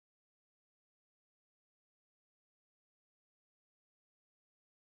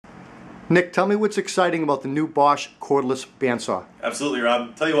Nick, tell me what's exciting about the new Bosch cordless bandsaw. Absolutely,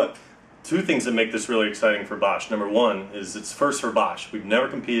 Rob. Tell you what, two things that make this really exciting for Bosch. Number one is it's first for Bosch. We've never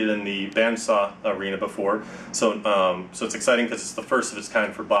competed in the bandsaw arena before, so it's exciting because it's the first of its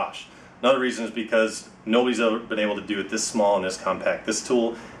kind for Bosch. Another reason is because nobody's ever been able to do it this small and this compact. This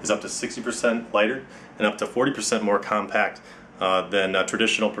tool is up to 60% lighter and up to 40% more compact than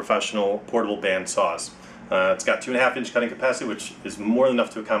traditional professional portable band saws. It's got 2.5-inch cutting capacity, which is more than enough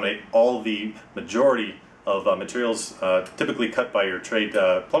to accommodate all the majority of materials typically cut by your trade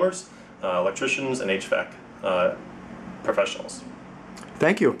plumbers, electricians, and HVAC professionals.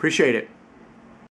 Thank you. Appreciate it.